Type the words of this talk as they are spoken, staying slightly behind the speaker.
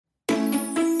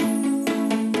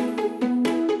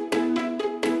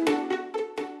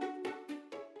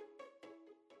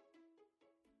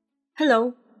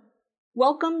Hello.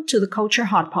 Welcome to the Culture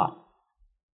Hot Pot,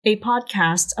 a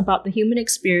podcast about the human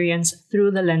experience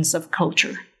through the lens of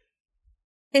culture.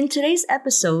 In today's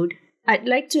episode, I'd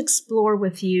like to explore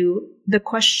with you the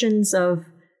questions of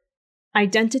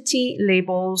identity,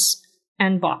 labels,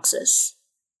 and boxes,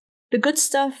 the good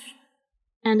stuff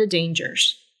and the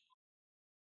dangers.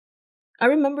 I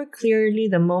remember clearly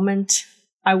the moment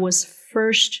I was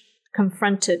first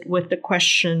confronted with the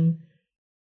question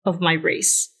of my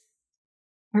race.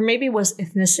 Or maybe it was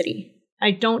ethnicity.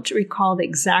 I don't recall the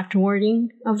exact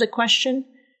wording of the question.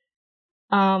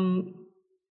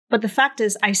 But the fact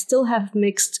is, I still have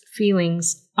mixed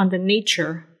feelings on the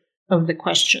nature of the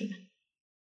question.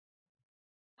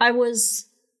 I was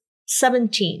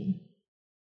 17,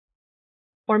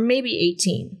 or maybe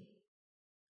 18.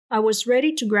 I was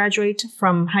ready to graduate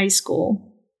from high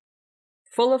school,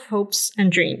 full of hopes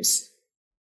and dreams.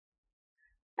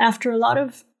 After a lot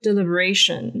of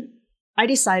deliberation, I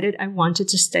decided I wanted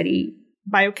to study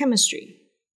biochemistry.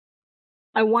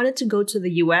 I wanted to go to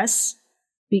the US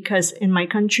because in my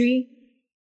country,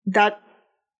 that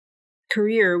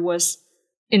career was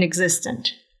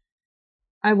inexistent.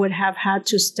 I would have had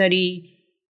to study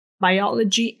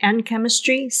biology and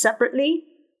chemistry separately,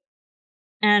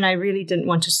 and I really didn't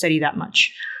want to study that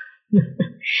much.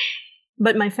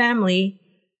 But my family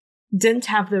didn't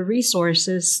have the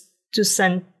resources to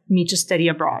send me to study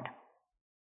abroad.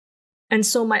 And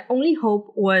so my only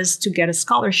hope was to get a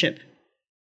scholarship.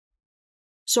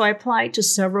 So I applied to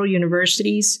several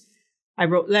universities. I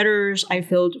wrote letters. I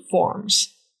filled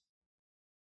forms.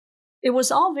 It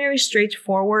was all very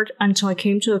straightforward until I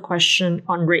came to a question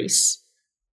on race.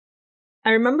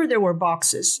 I remember there were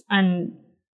boxes, and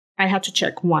I had to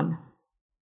check one.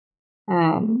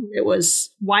 It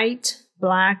was white,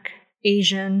 Black,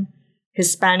 Asian,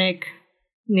 Hispanic,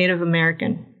 Native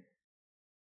American.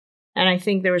 And I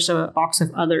think there was a box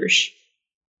of others.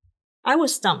 I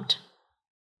was stumped.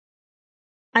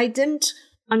 I didn't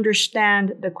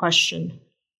understand the question.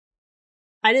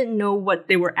 I didn't know what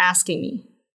they were asking me.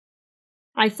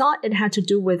 I thought it had to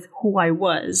do with who I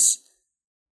was.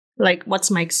 Like,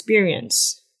 what's my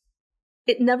experience?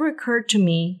 It never occurred to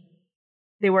me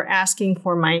they were asking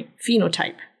for my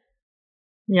phenotype.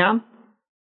 Yeah?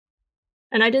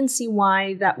 And I didn't see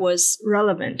why that was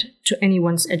relevant to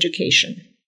anyone's education.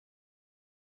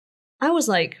 I was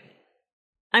like,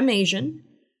 I'm Asian,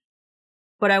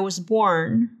 but I was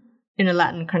born in a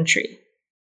Latin country.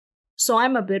 So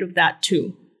I'm a bit of that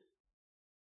too.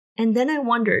 And then I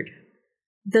wondered,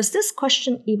 does this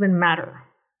question even matter?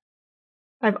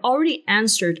 I've already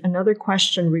answered another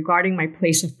question regarding my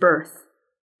place of birth.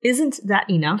 Isn't that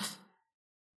enough?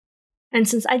 And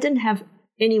since I didn't have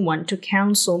anyone to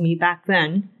counsel me back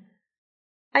then,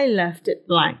 I left it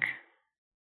blank.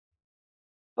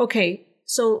 Okay,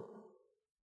 so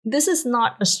this is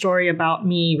not a story about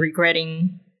me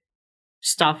regretting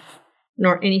stuff,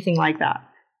 nor anything like that.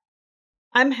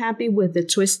 I'm happy with the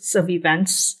twists of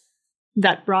events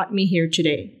that brought me here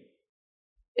today.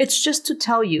 It's just to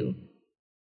tell you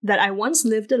that I once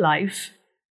lived a life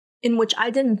in which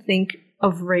I didn't think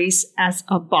of race as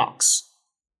a box.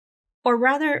 Or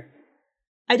rather,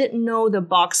 I didn't know the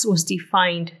box was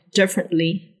defined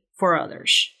differently for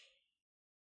others.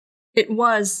 It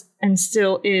was and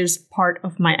still is part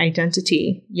of my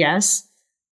identity, yes.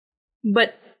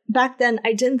 But back then,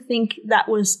 I didn't think that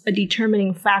was a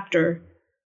determining factor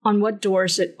on what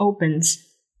doors it opens.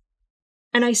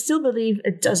 And I still believe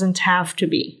it doesn't have to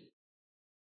be.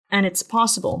 And it's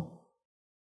possible.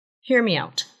 Hear me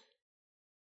out.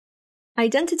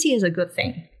 Identity is a good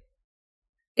thing.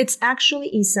 It's actually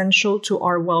essential to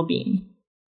our well-being.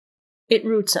 It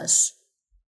roots us.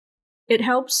 It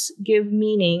helps give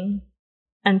meaning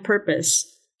and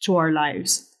purpose to our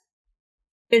lives.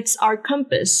 It's our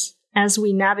compass as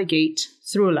we navigate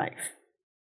through life.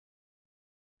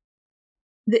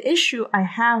 The issue I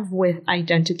have with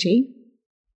identity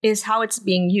is how it's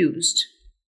being used.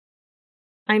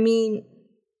 I mean,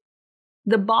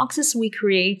 the boxes we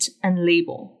create and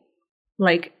label,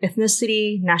 like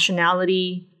ethnicity,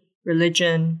 nationality,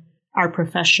 religion, our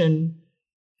profession,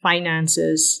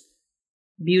 finances,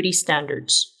 beauty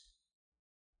standards.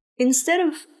 Instead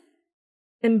of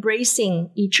embracing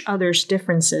each other's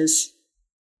differences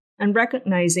and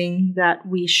recognizing that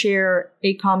we share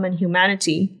a common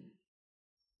humanity,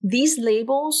 these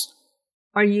labels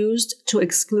are used to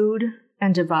exclude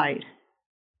and divide,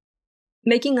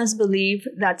 making us believe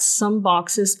that some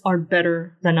boxes are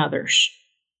better than others.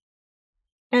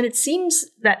 And it seems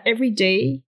that every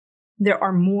day there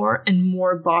are more and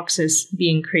more boxes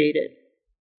being created.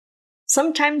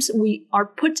 Sometimes we are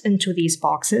put into these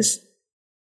boxes,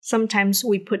 Sometimes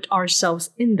we put ourselves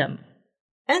in them,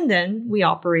 and then we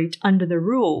operate under the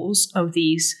rules of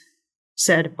these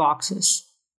said boxes.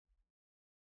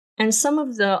 And some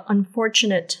of the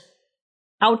unfortunate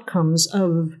outcomes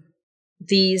of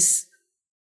these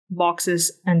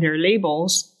boxes and their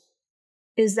labels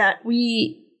is that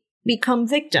we become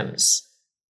victims.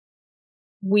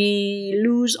 We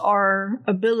lose our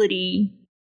ability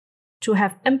to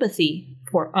have empathy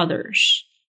for others.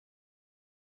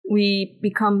 We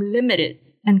become limited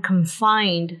and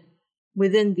confined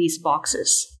within these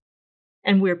boxes,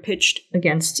 and we're pitched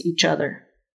against each other.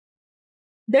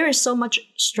 There is so much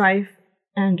strife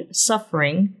and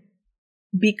suffering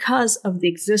because of the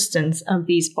existence of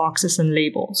these boxes and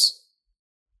labels.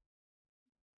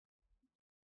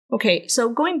 Okay, so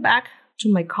going back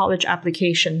to my college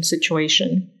application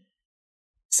situation,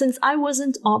 since I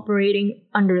wasn't operating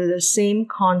under the same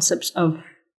concepts of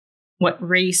what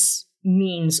race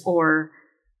means or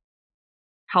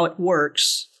how it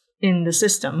works in the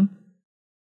system,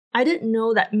 I didn't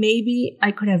know that maybe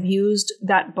I could have used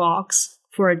that box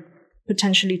for a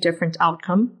potentially different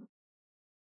outcome.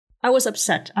 I was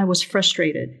upset. I was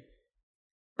frustrated.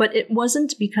 But it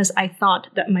wasn't because I thought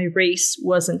that my race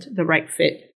wasn't the right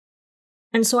fit.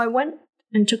 And so I went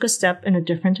and took a step in a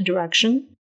different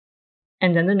direction,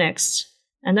 and then the next,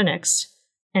 and the next,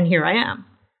 and here I am.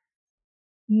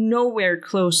 Nowhere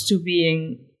close to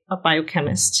being a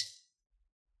biochemist.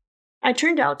 I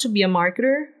turned out to be a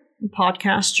marketer, a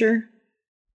podcaster,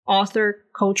 author,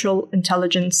 cultural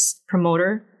intelligence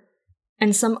promoter,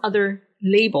 and some other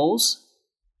labels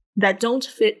that don't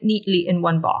fit neatly in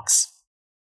one box.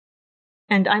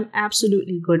 And I'm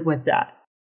absolutely good with that.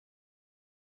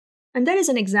 And that is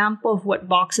an example of what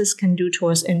boxes can do to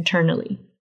us internally.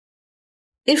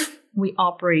 If we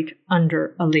operate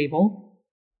under a label,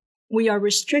 we are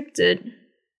restricted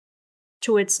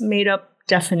to its made-up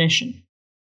definition.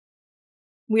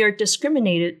 We are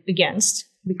discriminated against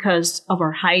because of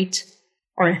our height,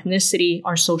 our ethnicity,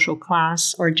 our social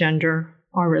class, our gender,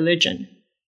 our religion.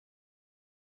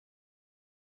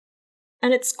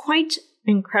 And it's quite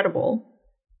incredible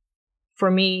for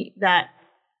me that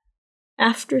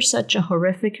after such a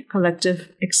horrific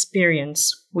collective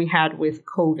experience we had with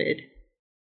COVID,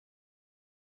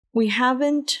 we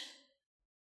haven't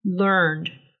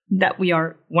learned that we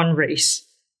are one race.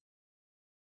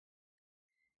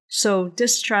 So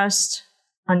distrust,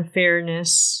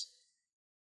 unfairness,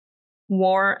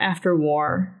 war after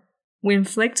war, we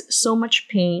inflict so much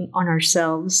pain on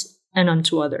ourselves and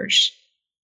onto others.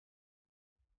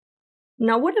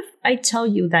 Now, what if I tell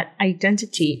you that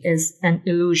identity is an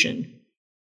illusion?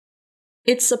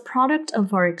 It's a product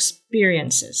of our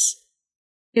experiences.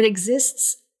 It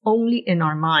exists only in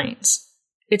our minds.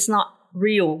 It's not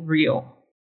real.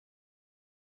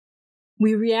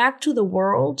 We react to the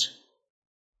world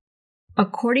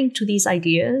according to these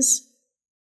ideas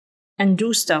and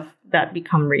do stuff that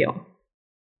become real.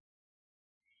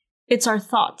 It's our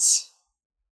thoughts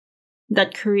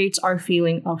that creates our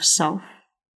feeling of self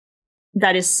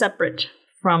that is separate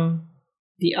from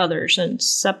the others and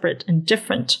separate and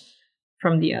different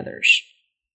from the others.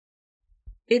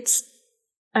 It's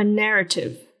a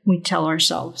narrative we tell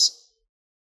ourselves.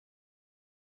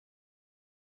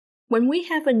 When we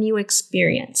have a new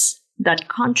experience that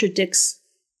contradicts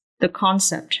the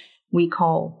concept we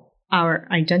call our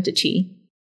identity,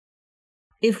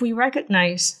 if we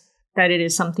recognize that it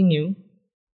is something new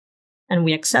and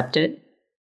we accept it,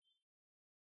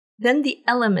 then the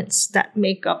elements that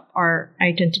make up our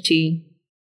identity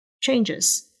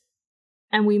changes,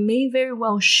 and we may very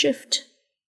well shift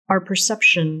our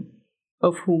perception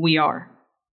of who we are.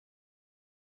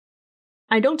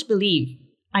 I don't believe,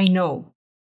 I know,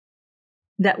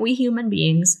 that we human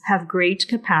beings have great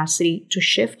capacity to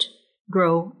shift,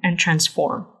 grow, and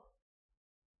transform.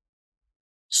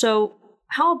 So,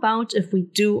 how about if we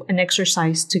do an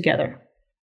exercise together?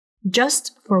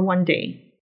 Just for one day,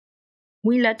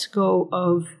 we let go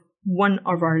of one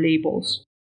of our labels.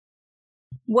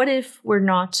 What if we're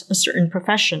not a certain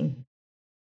profession,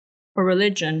 or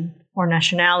religion, or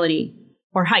nationality,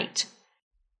 or height?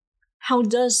 How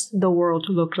does the world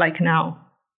look like now?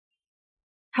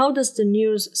 How does the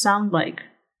news sound like?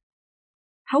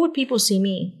 How would people see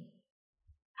me?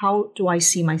 How do I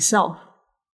see myself?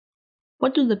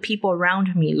 What do the people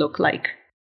around me look like?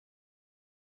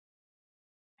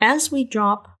 As we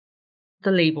drop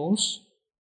the labels,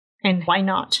 and why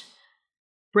not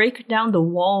break down the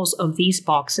walls of these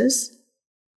boxes,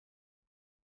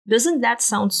 doesn't that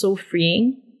sound so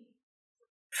freeing?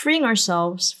 Freeing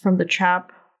ourselves from the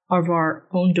trap of our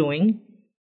own doing,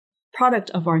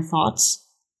 product of our thoughts.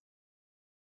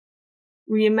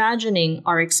 reimagining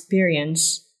our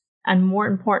experience, and more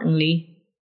importantly,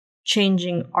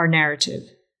 changing our narrative.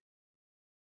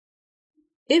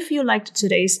 If you liked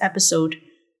today's episode,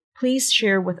 please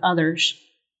share with others.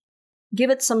 Give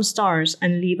it some stars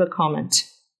and leave a comment.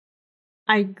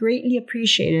 I greatly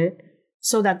appreciate it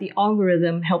so that the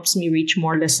algorithm helps me reach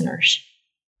more listeners.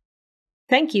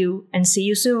 Thank you and see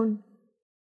you soon.